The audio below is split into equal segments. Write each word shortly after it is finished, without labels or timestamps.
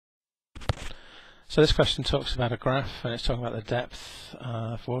So this question talks about a graph, and it's talking about the depth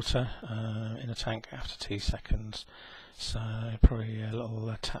of water in a tank after 2 seconds. So probably a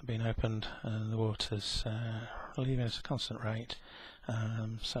little tap being opened and the water's leaving at a constant rate.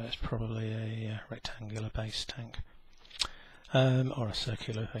 So it's probably a rectangular base tank or a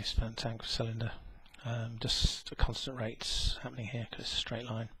circular base tank cylinder. Just constant rates happening here because it's a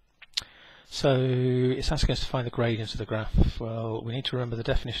straight line. So it's asking us to find the gradient of the graph. Well, we need to remember the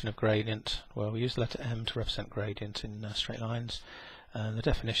definition of gradient. Well, we use the letter m to represent gradient in straight lines. And the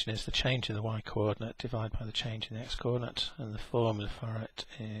definition is the change in the y-coordinate divided by the change in the x-coordinate. And the formula for it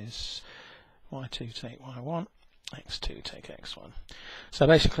is y2 take y1, x2 take x1. So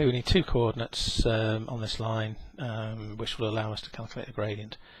basically we need two coordinates on this line which will allow us to calculate the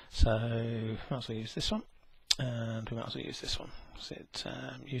gradient. So we might as well use this one, and we might as well use this one. So it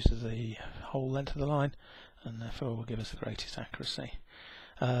uses the whole length of the line and therefore will give us the greatest accuracy.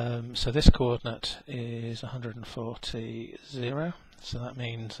 So this coordinate is 140, 0. So that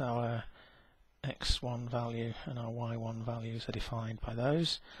means our x1 value and our y1 values are defined by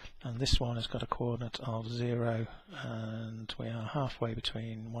those, and this one has got a coordinate of 0, and we are halfway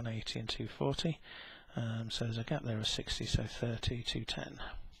between 180 and 240, so there's a gap there of 60, so 30, 210,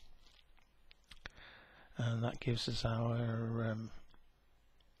 and that gives us our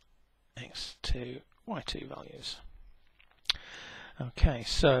x2, y2 values. Okay,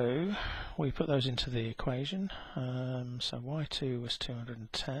 so we put those into the equation. So y2 was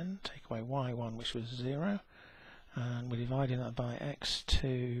 210, take away y1, which was 0, and we're dividing that by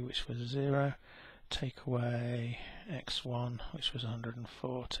x2, which was 0, take away x1, which was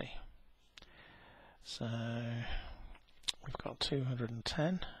 140. So we've got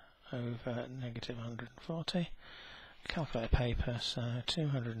 210 over negative 140. Calculate paper, so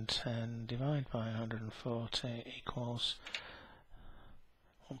 210 divided by 140 equals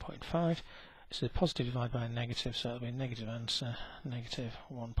 1.5. It's a positive divided by a negative, so it'll be a negative answer, negative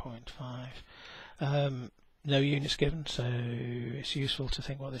 1.5. No units given, so it's useful to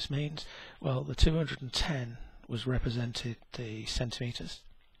think what this means. Well, the 210 was represented the centimetres.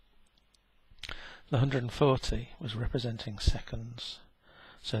 The 140 was representing seconds.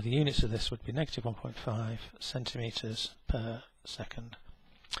 So the units of this would be negative 1.5 centimetres per second.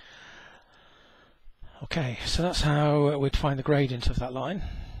 Okay, so that's how we'd find the gradient of that line.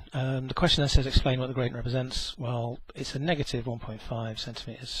 The question then says explain what the gradient represents. Well, it's a negative 1.5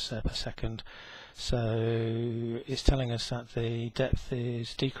 centimetres per second, so it's telling us that the depth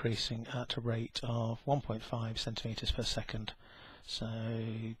is decreasing at a rate of 1.5 centimetres per second. So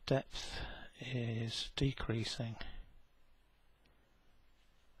depth is decreasing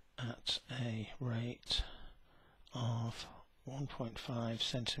at a rate of 1.5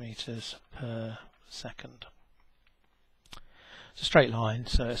 centimetres per second. It's a straight line,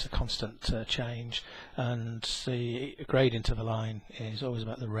 so it's a constant change, and the gradient of a line is always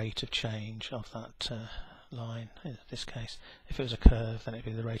about the rate of change of that line. In this case, if it was a curve, then it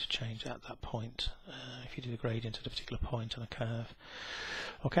would be the rate of change at that point, if you do the gradient at a particular point on a curve.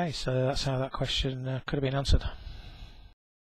 Okay, so that's how that question could have been answered.